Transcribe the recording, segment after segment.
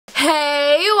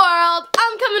Hey world,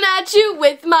 I'm coming at you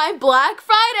with my Black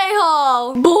Friday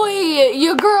haul. Boy,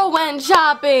 your girl went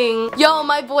shopping. Yo,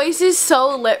 my voice is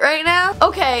so lit right now.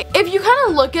 Okay, if you kind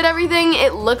of look at everything,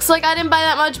 it looks like I didn't buy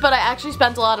that much, but I actually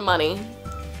spent a lot of money.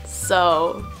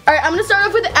 So, alright, I'm gonna start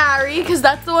off with Aerie, because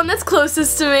that's the one that's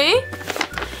closest to me.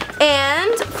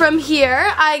 And from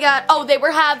here, I got, oh, they were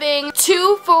having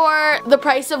 2 for the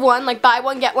price of 1, like buy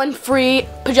one, get one free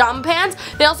pajama pants.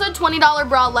 They also had $20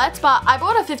 bralettes, but I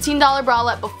bought a $15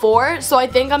 bralette before, so I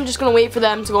think I'm just gonna wait for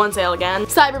them to go on sale again.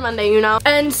 Cyber Monday, you know.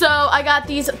 And so I got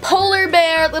these polar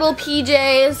bear little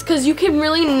PJs, because you can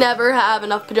really never have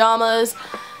enough pajamas.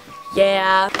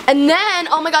 Yeah. And then,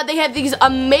 oh my god, they have these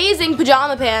amazing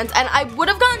pajama pants, and I would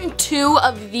have gotten 2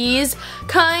 of these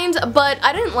kinds, but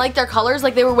I didn't like their colors.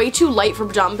 Like, they were way too light for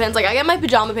pajama pants. Like, I get my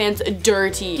pajama pants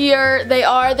dirty. Here they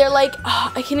are. They're like,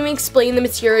 oh, I can't even explain the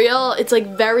material. It's like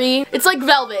it's like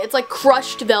velvet. It's like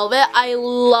crushed velvet. I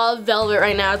love velvet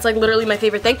right now. It's like literally my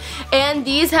favorite thing. And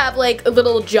these have like a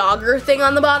little jogger thing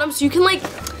on the bottom, so you can like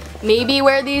maybe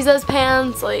wear these as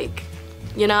pants, like,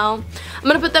 you know. I'm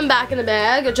gonna put them back in the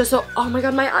bag just so, oh my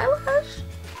god, my eyelash.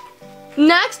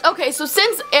 Next, okay, so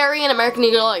since Aerie and American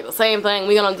Eagle are like the same thing,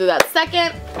 we're gonna do that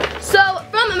second. So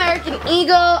from American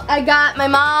Eagle, I got my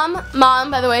mom,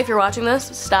 by the way, if you're watching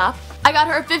this, stop. I got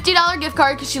her a $50 gift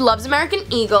card because she loves American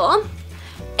Eagle.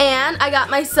 And I got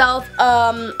myself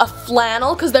a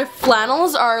flannel, because their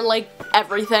flannels are like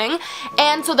everything.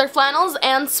 And so their flannels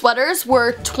and sweaters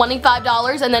were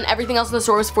 $25, and then everything else in the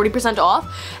store was 40% off.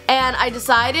 And I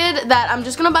decided that I'm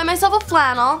just gonna buy myself a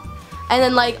flannel, and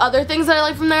then like other things that I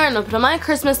like from there, and I'll put on my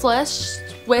Christmas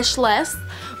wish list,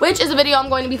 which is a video I'm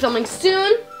going to be filming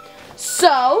soon.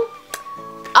 So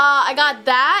I got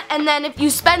that, and then if you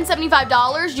spend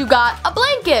 $75, you got a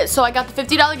blanket. So I got the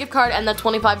 $50 gift card and the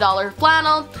 $25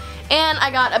 flannel, and I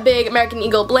got a big American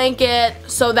Eagle blanket,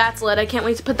 so that's lit. I can't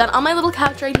wait to put that on my little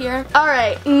couch right here.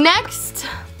 Alright, next,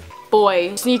 boy,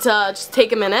 just need to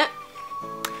take a minute.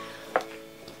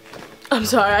 I'm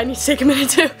sorry, I need to take a minute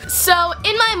too. So,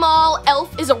 in my mall,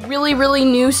 e.l.f. is a really, really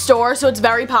new store, so it's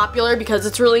very popular because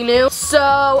it's really new.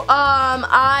 So,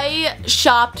 I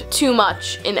shopped too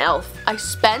much in e.l.f. I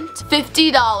spent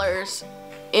 $50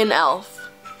 in e.l.f.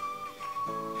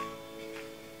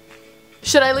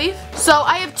 Should I leave? So,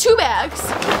 I have 2 bags.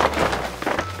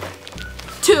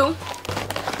 2.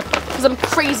 Because I'm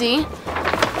crazy.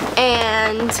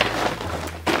 And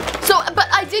so, but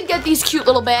I did get these cute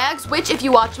little bags, which if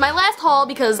you watched my last haul,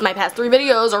 because my past 3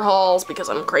 videos are hauls because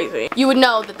I'm crazy, you would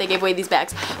know that they gave away these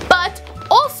bags. But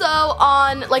also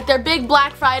on like their big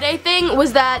Black Friday thing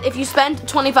was that if you spent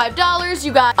 $25,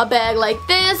 you got a bag like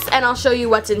this, and I'll show you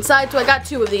what's inside. So I got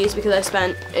 2 of these because I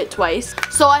spent it twice.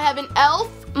 So I have an e.l.f.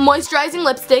 moisturizing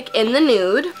lipstick in the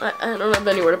nude. I don't have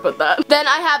anywhere to put that. Then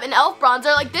I have an e.l.f.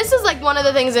 bronzer. Like, this is like one of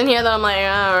the things in here that I'm like,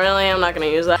 oh really, I'm not gonna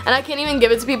use that. And I can't even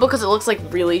give it to people because it looks like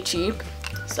really cheap.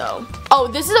 So, oh,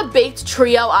 this is a Baked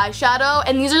Trio eyeshadow,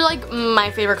 and these are like my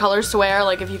favorite colors to wear,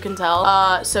 like if you can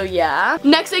tell. So yeah.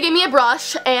 Next, they gave me a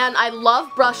brush, and I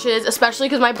love brushes, especially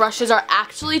because my brushes are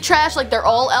actually trash. Like, they're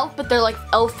all e.l.f., but they're like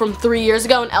e.l.f. from 3 years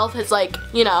ago, and e.l.f. has like,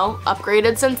 you know,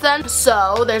 upgraded since then.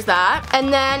 So there's that.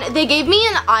 And then they gave me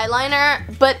an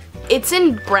eyeliner, but it's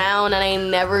in brown, and I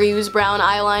never use brown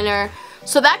eyeliner,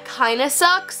 so that kind of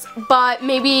sucks. But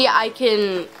maybe I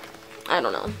can, I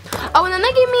don't know. Oh, and then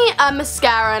they gave me a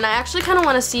mascara, and I actually kind of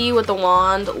want to see what the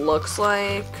wand looks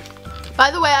like. By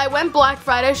the way, I went Black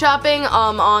Friday shopping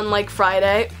on like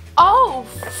Friday. Oh,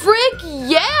 frick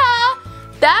yeah!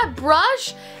 That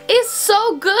brush is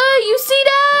so good. You see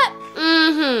that?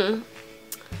 Mm-hmm.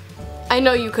 I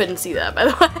know you couldn't see that, by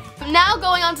the way. Now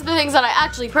going on to the things that I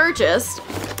actually purchased.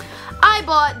 I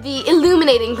bought the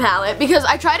illuminating palette because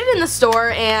I tried it in the store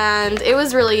and it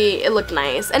was really, it looked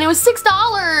nice. And it was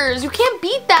 $6. You can't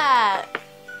beat that.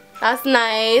 That's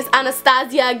nice.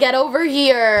 Anastasia, get over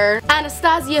here.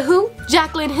 Anastasia who?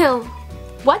 Jaclyn Hill.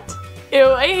 What?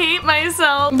 Ew, I hate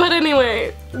myself. But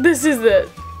anyway, this is it.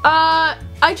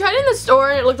 I tried it in the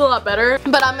store and it looked a lot better,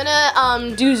 but I'm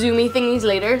gonna do zoomy thingies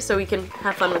later so we can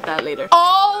have fun with that later.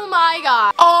 Oh my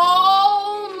god.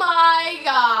 Oh my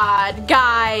god.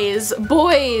 Guys,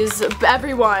 boys,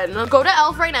 everyone, go to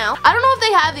e.l.f. right now. I don't know if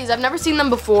they have these. I've never seen them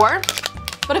before,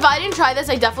 but if I didn't try this,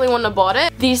 I definitely wouldn't have bought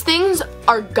it. These things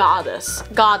are godly.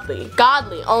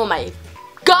 Oh my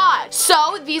god.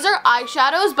 So these are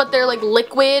eyeshadows, but they're like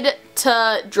liquid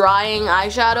to drying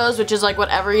eyeshadows, which is like what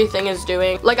everything is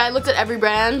doing. Like I looked at every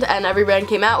brand and every brand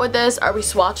came out with this. Are we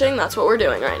swatching? That's what we're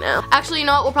doing right now. Actually, you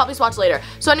know what? We'll probably swatch later.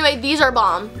 So anyway, these are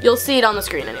bomb. You'll see it on the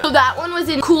screen anyway. So that one was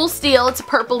in Cool Steel. It's a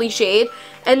purpley shade.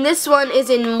 And this one is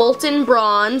in Molten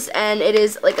Bronze, and it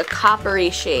is like a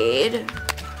coppery shade.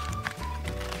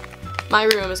 My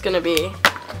room is gonna be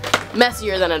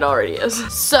messier than it already is.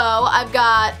 So I've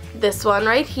got this one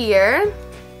right here.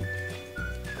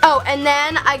 Oh, and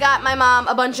then I got my mom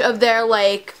a bunch of their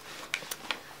like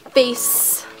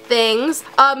face things.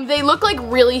 They look like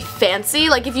really fancy.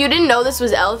 Like if you didn't know this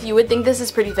was e.l.f., you would think this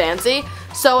is pretty fancy.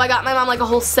 So I got my mom like a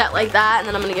whole set like that, and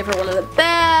then I'm gonna give her one of the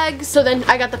bags. So then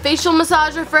I got the facial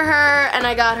massager for her, and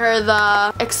I got her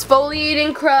the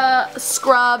exfoliating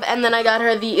scrub, and then I got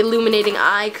her the illuminating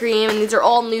eye cream, and these are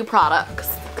all new products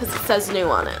because it says new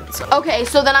on it. So. Okay,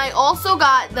 so then I also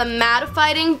got the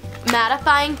mattifying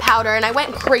powder, and I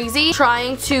went crazy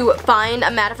trying to find a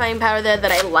mattifying powder there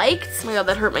that I liked. Oh my god,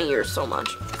 that hurt my ears so much.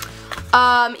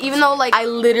 Even though like I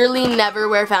literally never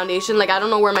wear foundation, like I don't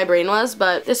know where my brain was,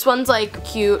 but this one's like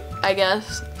cute, I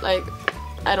guess. Like,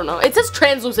 I don't know. It says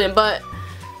translucent, but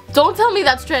don't tell me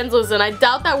that's translucent. I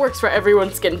doubt that works for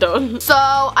everyone's skin tone. So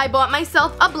I bought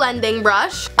myself a blending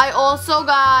brush. I also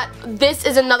got, this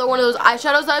is another one of those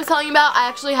eyeshadows that I was telling you about. I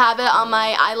actually have it on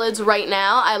my eyelids right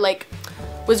now. I like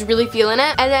was really feeling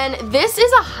it. And then this is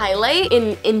a highlight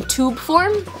in tube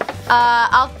form.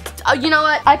 You know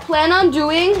what? I plan on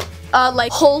doing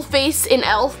like whole face in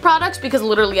e.l.f. products because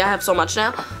literally I have so much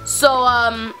now. So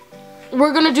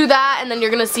we're gonna do that, and then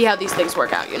you're gonna see how these things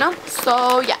work out, you know?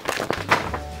 So yeah.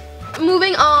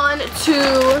 Moving on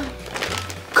to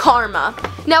Karma.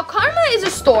 Now Karma is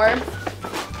a store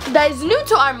that is new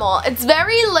to our mall. It's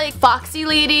very like Foxy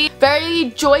Lady,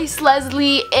 very Joyce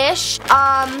Leslie-ish.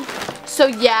 So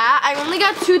yeah, I only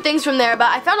got 2 things from there, but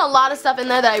I found a lot of stuff in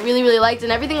there that I really, really liked,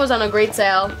 and everything was on a great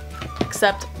sale.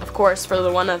 Except, of course, for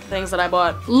the one of the things that I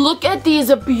bought. Look at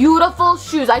these beautiful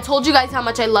shoes. I told you guys how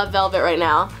much I love velvet right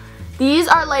now. These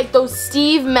are like those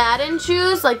Steve Madden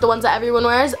shoes, like the ones that everyone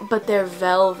wears, but they're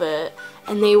velvet,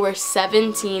 and they were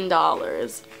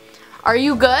 $17. Are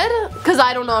you good? Because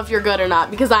I don't know if you're good or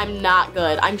not, because I'm not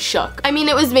good. I'm shook. I mean,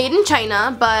 it was made in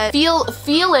China, but feel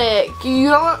it. You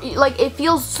know, like, it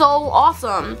feels so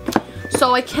awesome.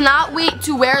 So I cannot wait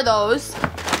to wear those.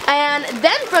 And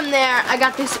then from there, I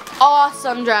got this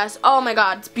awesome dress. Oh my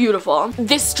god, it's beautiful.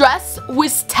 This dress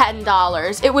was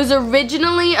 $10. It was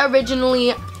originally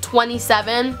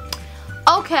 $27.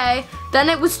 Okay, then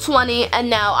it was $20, and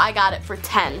now I got it for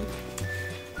 $10.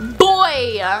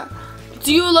 Boy!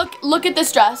 Do you look at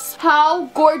this dress? How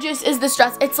gorgeous is this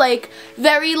dress? It's like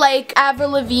very like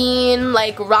Avril Lavigne,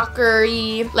 like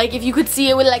rockery. Like if you could see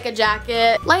it with like a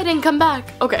jacket. Lighting, come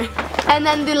back. Okay. And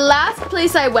then the last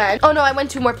place I went, oh no, I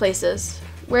went 2 more places.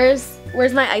 Where's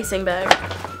my icing bag?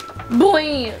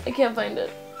 Boy, I can't find it.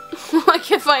 I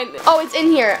can't find it. Oh, it's in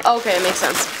here. Okay, it makes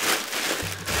sense.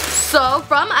 So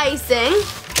from icing,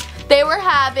 they were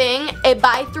having a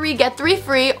buy 3 get 3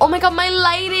 free. Oh my god, my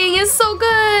lighting is so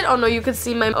good. Oh no, you could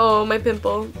see my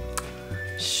pimple.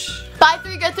 Shh. Buy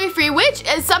 3 get 3 free, which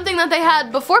is something that they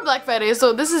had before Black Friday.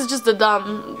 So this is just a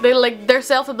dumb. Their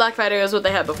sale for Black Friday is what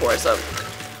they had before. So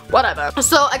whatever.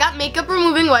 So I got makeup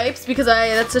removing wipes because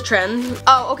that's a trend.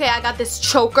 Oh, okay, I got this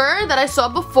choker that I saw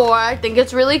before. I think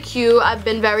it's really cute. I've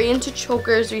been very into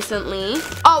chokers recently.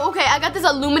 Oh, okay, I got this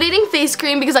illuminating face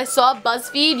cream because I saw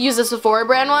BuzzFeed use a Sephora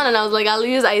brand one, and I was like, I'll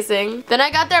use icing. Then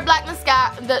I got their black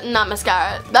mascara, not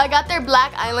mascara. I got their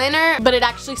black eyeliner, but it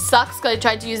actually sucks because I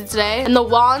tried to use it today, and the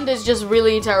wand is just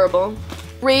really terrible.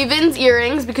 Raven's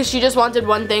earrings because she just wanted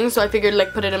one thing, so I figured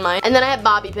like put it in mine. And then I had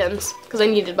bobby pins because I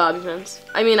needed bobby pins.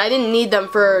 I mean, I didn't need them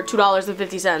for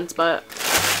 $2.50, but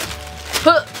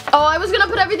oh, I was gonna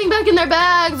put everything back in their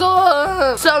bags.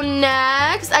 Oh. So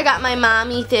next, I got my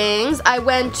mommy things. I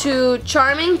went to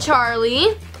Charming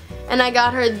Charlie, and I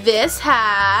got her this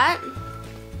hat.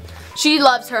 She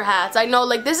loves her hats. I know,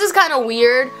 like, this is kind of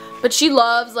weird, but she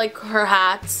loves like her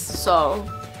hats, so.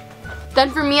 Then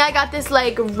for me, I got this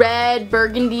like red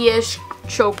burgundy-ish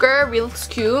choker. Really looks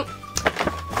cute.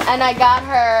 And I got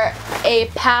her a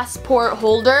passport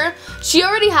holder. She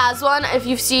already has one. If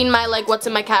you've seen my like what's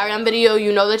in my carry-on video,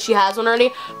 you know that she has one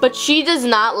already. But she does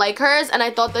not like hers, and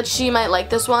I thought that she might like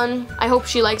this one. I hope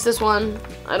she likes this one.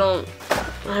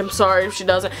 I'm sorry if she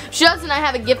doesn't. If she doesn't, I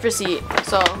have a gift receipt.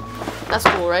 So that's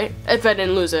cool, right? If I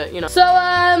didn't lose it, you know. So,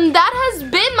 that has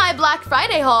been my Black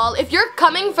Friday haul. If you're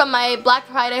coming from my Black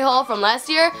Friday haul from last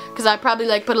year, because I probably,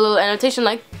 like, put a little annotation,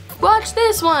 like, watch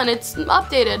this one, it's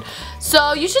updated.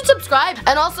 So you should subscribe.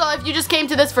 And also, if you just came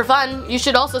to this for fun, you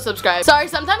should also subscribe. Sorry,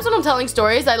 sometimes when I'm telling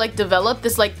stories, I like develop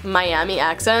this like Miami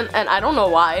accent, and I don't know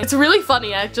why. It's really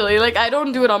funny actually. Like, I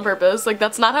don't do it on purpose. Like,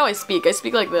 that's not how I speak. I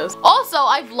speak like this. Also,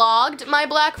 I vlogged my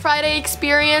Black Friday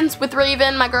experience with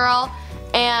Raven, my girl.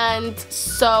 And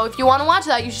so if you want to watch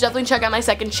that, you should definitely check out my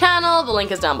second channel. The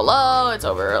link is down below. It's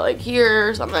over like here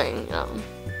or something, you know.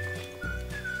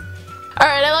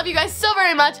 Alright, I love you guys so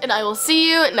very much, and I will see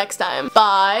you next time.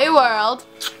 Bye, world.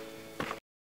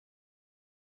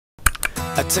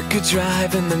 I took a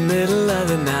drive in the middle of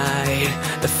the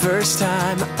night. The first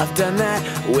time I've done that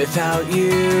without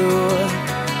you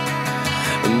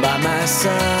by my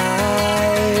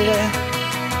side.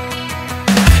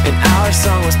 And our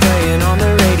song was playing on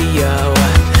the radio.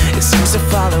 It seems to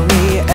follow me